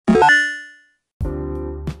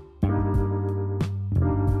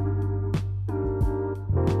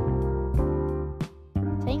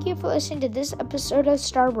for listening to this episode of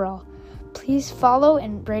Star Brawl. Please follow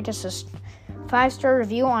and rate us a 5-star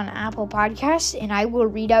review on Apple Podcasts, and I will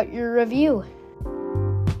read out your review.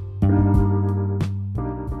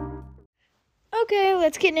 Okay,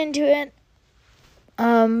 let's get into it.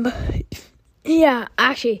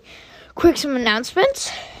 Quick some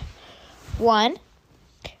announcements. 1,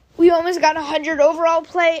 we almost got 100 overall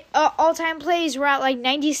all-time plays. We're at like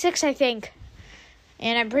 96, I think.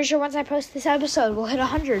 And I'm pretty sure once I post this episode, we'll hit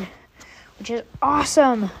 100, which is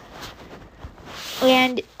awesome.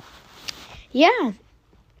 And yeah,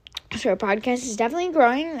 so our podcast is definitely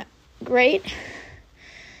growing. Great.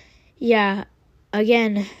 Yeah,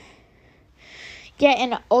 again. Yeah,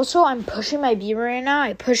 and also I'm pushing my BB right now.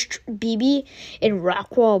 I pushed BB in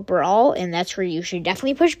Rockwall Brawl, and that's where you should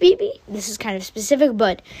definitely push BB. This is kind of specific,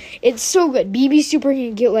 but it's so good. BB Super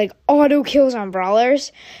can get like auto kills on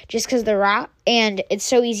Brawlers just because they're rock, and it's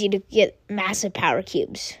so easy to get massive power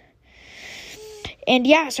cubes. And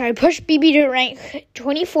yeah, so I pushed BB to rank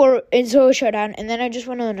 24 in Solo Showdown, and then I just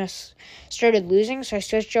went on and started losing, so I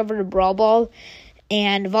switched over to Brawl Ball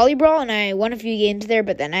and Volleyball, and I won a few games there,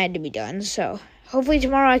 but then I had to be done, so hopefully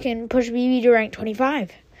tomorrow I can push BB to rank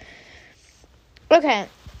 25. Okay,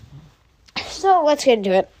 so let's get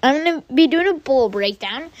into it. I'm going to be doing a bull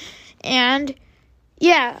breakdown, and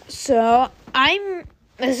yeah, so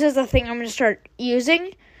this is the thing I'm going to start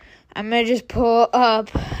using. I'm going to just pull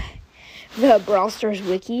up the Brawl Stars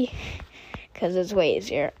wiki, because it's way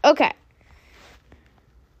easier. Okay,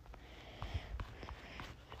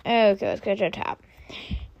 let's go to the top.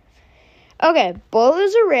 Okay, Bull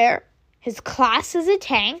is a rare. His class is a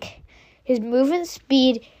tank. His movement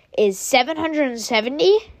speed is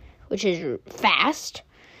 770, which is fast.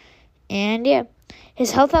 And yeah,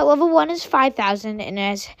 his health at level 1 is 5,000, and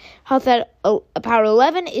his health at power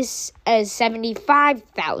 11 is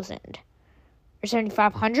 75,000. Or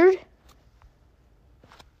 7,500?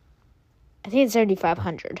 I think it's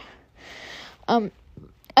 7,500.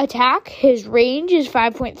 Attack, his range is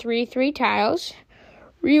 5.33 tiles.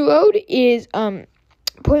 Reload is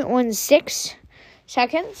 0.16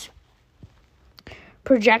 seconds.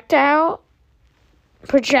 Projectiles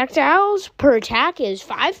per attack is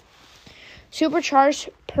 5. Supercharge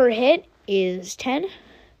per hit is 10.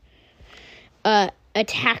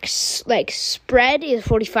 Attacks spread is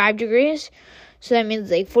 45 degrees. So that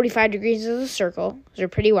means 45 degrees is a circle. Those are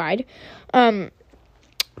pretty wide.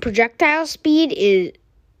 Projectile speed is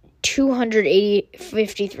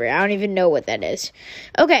 253. I don't even know what that is.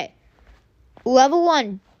 Okay. Level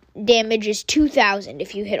 1 damage is 2,000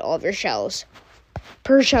 if you hit all of your shells.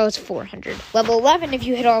 Per shell is 400. Level 11, if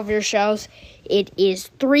you hit all of your shells, it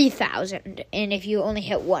is 3,000. And if you only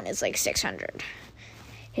hit one, it's 600.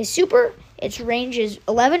 His super, its range is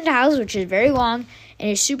 11 tiles, which is very long. And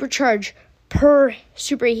his supercharge per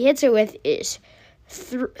super he hits it with is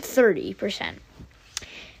 30%.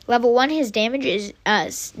 Level 1, his damage is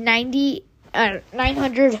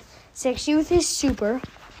 960 with his super.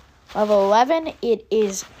 Level 11, it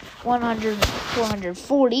is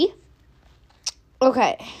 440.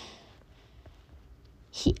 Okay.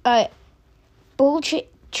 Bull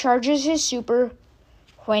charges his super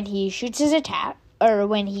when he shoots his attack, or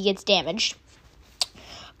when he gets damaged.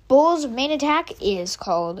 Bull's main attack is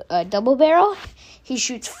called Double Barrel. He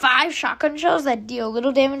shoots 5 shotgun shells that deal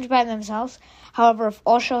little damage by themselves. However, if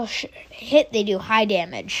all shells hit, they do high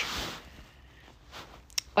damage.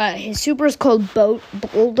 His super is called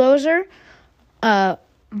Bulldozer.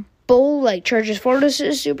 Bull charges forward with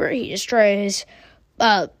his super. He destroys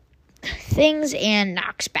things and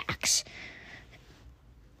knocks backs.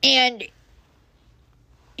 And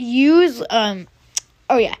his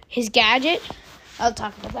gadget. I'll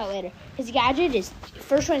talk about that later. His gadget is,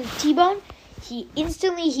 first one is T-Bone. He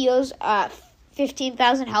instantly heals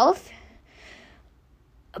 15,000 health,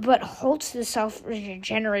 but halts the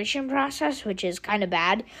self-regeneration process, which is kind of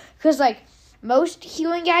bad. Because, most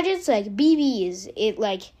healing gadgets, BB's, it,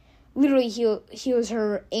 literally heals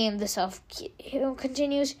her and the self-heal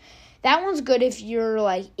continues. That one's good if you're,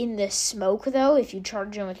 in the smoke, though, if you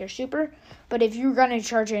charge in with your super. But if you're going to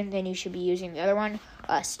charge in, then you should be using the other one.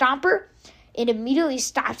 Stomper, it immediately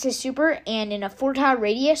stops his super, and in a 4-tile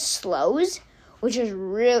radius, slows, which is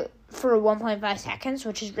real for 1.5 seconds,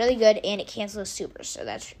 which is really good, and it cancels super, so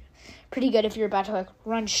that's pretty good if you're about to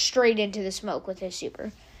run straight into the smoke with his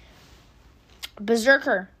super.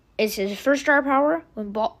 Berserker is his first star power.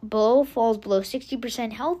 When Bull falls below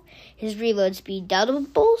 60% health, his reload speed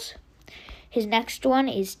doubles. His next one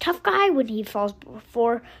is Tough Guy. When he falls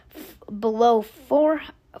below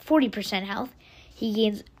 40% health, he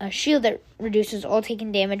gains a shield that reduces all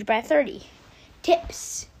taken damage by 30.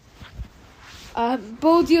 Tips.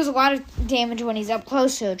 Bull deals a lot of damage when he's up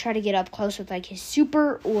close, so try to get up close with like his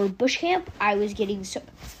super or bush camp. I was getting so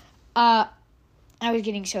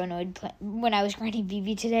annoyed when I was grinding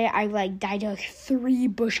VV today. I died to 3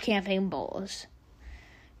 bush camping bulls,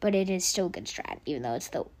 but it is still a good strat, even though it's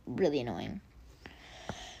still really annoying.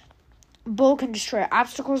 Bull can destroy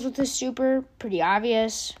obstacles with his super, pretty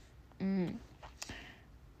obvious.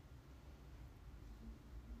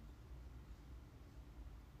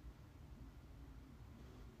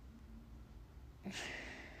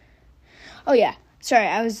 Oh yeah, sorry,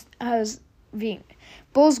 I was being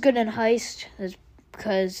Bull's good in heist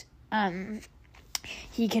because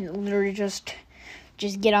he can literally just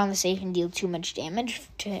get on the safe and deal too much damage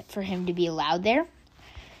for him to be allowed there.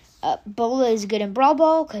 Bull is good in Brawl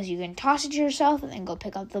Ball because you can toss it to yourself and then go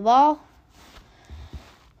pick up the ball.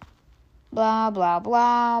 Blah blah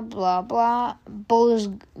blah blah blah.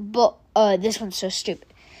 This one's so stupid.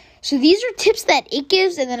 So these are tips that it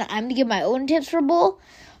gives, and then I'm gonna give my own tips for Bull.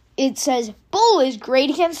 It says Bull is great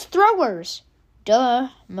against throwers. Duh.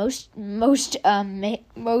 Most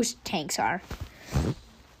tanks are.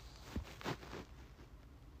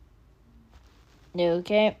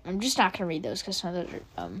 Okay, I'm just not gonna read those because some of those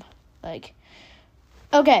are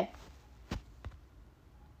okay.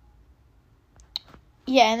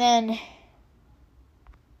 Yeah, and then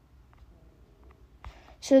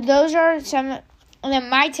so those are some, and then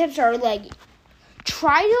my tips are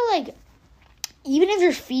try to even if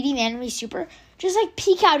you're feeding the enemy super, just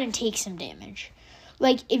peek out and take some damage.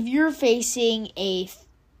 If you're facing a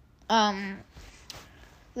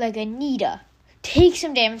Nita, take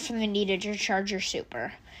some damage from the Nita to charge your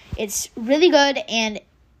super. It's really good and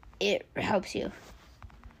it helps you.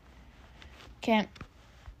 Okay.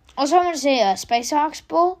 Also, I want to say Spice Ox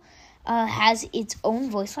Bull has its own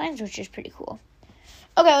voice lines, which is pretty cool.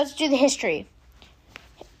 Okay, let's do the history.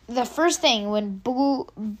 The first thing, when Bull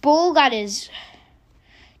got his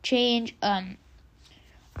change, oh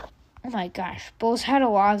my gosh, Bull's had a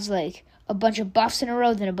lot of a bunch of buffs in a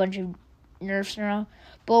row, then a bunch of nerfs in a row.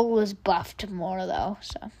 Bull was buffed more though,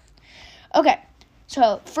 so. Okay,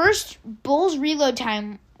 so first, Bull's reload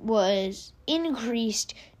time was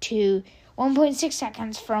increased to 1.6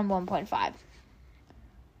 seconds from 1.5. I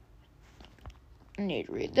need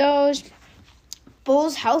to read those.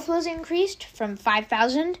 Bull's health was increased from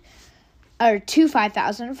 5,000 to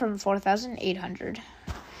 5,000 from 4,800.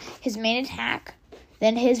 His main attack,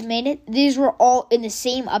 these were all in the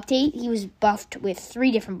same update. He was buffed with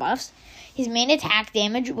 3 different buffs. His main attack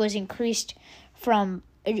damage was increased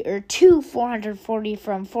to 440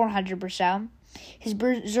 from 400%. His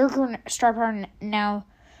Berserker star power now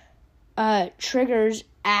triggers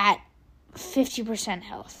at 50%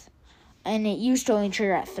 health, and it used to only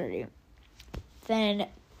trigger at 30. Then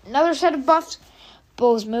another set of buffs.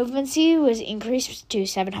 Bull's movement speed was increased to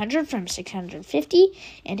 700 from 650,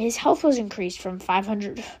 and his health was increased from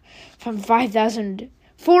 5,400 from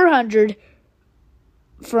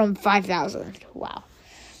 5,000. Wow.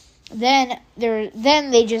 Then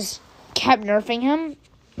they just kept nerfing him.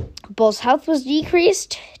 Bull's health was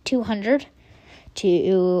decreased 200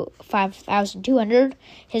 to 5,200.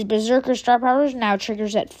 His Berserker star powers now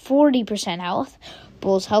triggers at 40% health.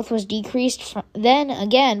 Bull's health was decreased.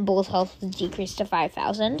 Bull's health was decreased to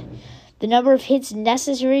 5,000. The number of hits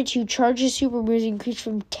necessary to charge his super was increased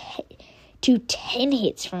from 10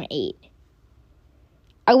 hits from 8.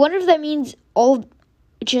 I wonder if that means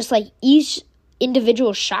each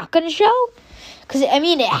individual shotgun shell? Because,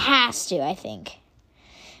 it has to, I think.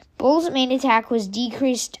 Bull's main attack was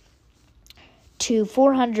decreased to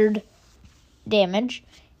 400 damage.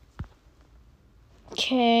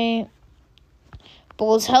 Okay.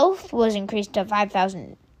 Bull's health was increased to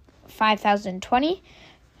 5,020.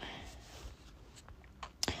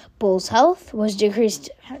 Bull's health was decreased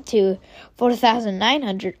to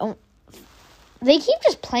 4,900. Oh, they keep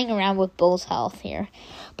just playing around with Bull's health here.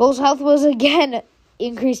 Bull's health was again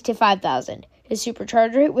increased to 5,000. His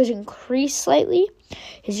supercharge rate was increased slightly.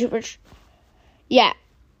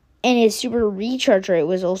 And his super recharge rate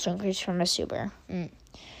was also increased from a super.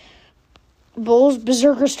 Bull's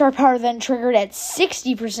Berserker star power then triggered at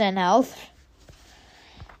 60% health.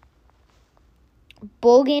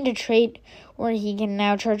 Bull gained a trait where he can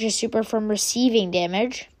now charge his super from receiving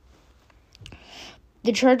damage.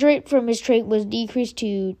 The charge rate from his trait was decreased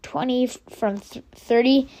to 20 from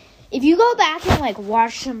 30. If you go back and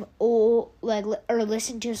watch some old or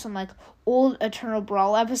listen to some old Eternal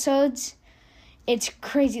Brawl episodes, it's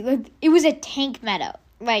crazy. It was a tank meta.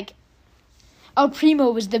 El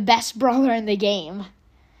Primo was the best brawler in the game.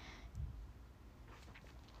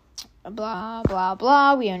 Blah, blah,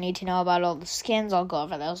 blah. We don't need to know about all the skins. I'll go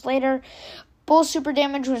over those later. Bull super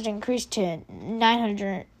damage was increased to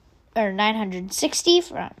 960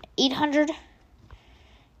 from 800.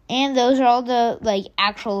 And those are all the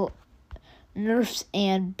actual nerfs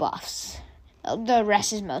and buffs. The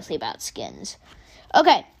rest is mostly about skins.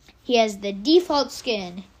 Okay, he has the default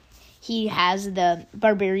skin. He has the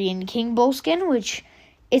Barbarian King Bull skin, which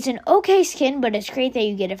it's an okay skin, but it's great that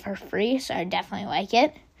you get it for free, so I definitely like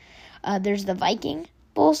it. There's the Viking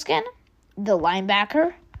Bull skin, the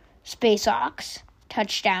Linebacker, Space Ox,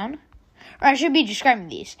 Touchdown. Or I should be describing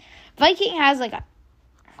these. Viking has an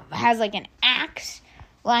axe.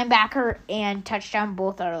 Linebacker and Touchdown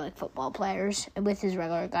both are like football players with his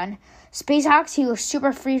regular gun. Space Ox, he looks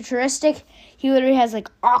super futuristic. He literally has like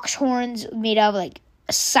ox horns made of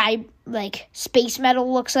space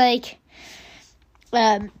metal, looks like.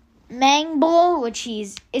 Mang Bull,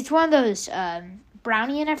 it's one of those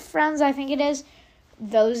Brownie and Her Friends, I think it is.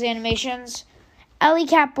 Those animations. Alley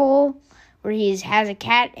Cat Bull, where he has a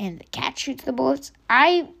cat and the cat shoots the bullets.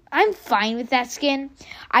 I'm fine with that skin.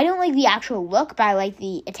 I don't like the actual look, but I like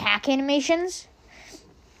the attack animations.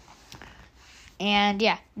 And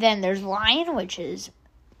yeah, then there's Lion, which is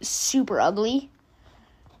super ugly.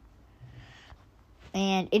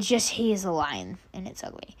 And he is a lion, and it's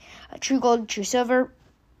ugly. True Gold, True Silver,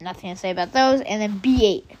 nothing to say about those. And then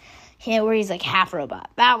B8, where he's like half robot.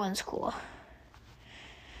 That one's cool.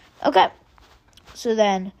 Okay, so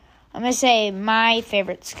then I'm going to say my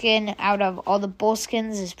favorite skin out of all the bull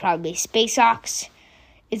skins is probably Space Ox.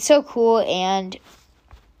 It's so cool, and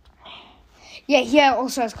yeah, he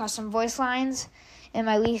also has custom voice lines, and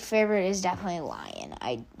my least favorite is definitely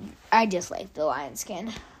Lion. I just like the Lion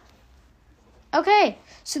skin. Okay,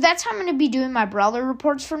 so that's how I'm going to be doing my Brawler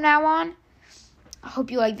reports from now on. I hope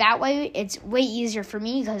you like that way. It's way easier for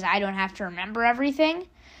me because I don't have to remember everything.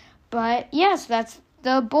 But yeah, so that's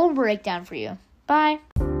the bull breakdown for you. Bye.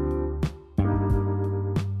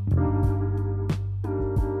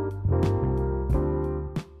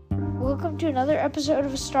 Welcome to another episode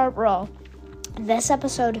of Star Brawl. In this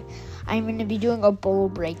episode, I'm going to be doing a bull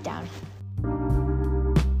breakdown.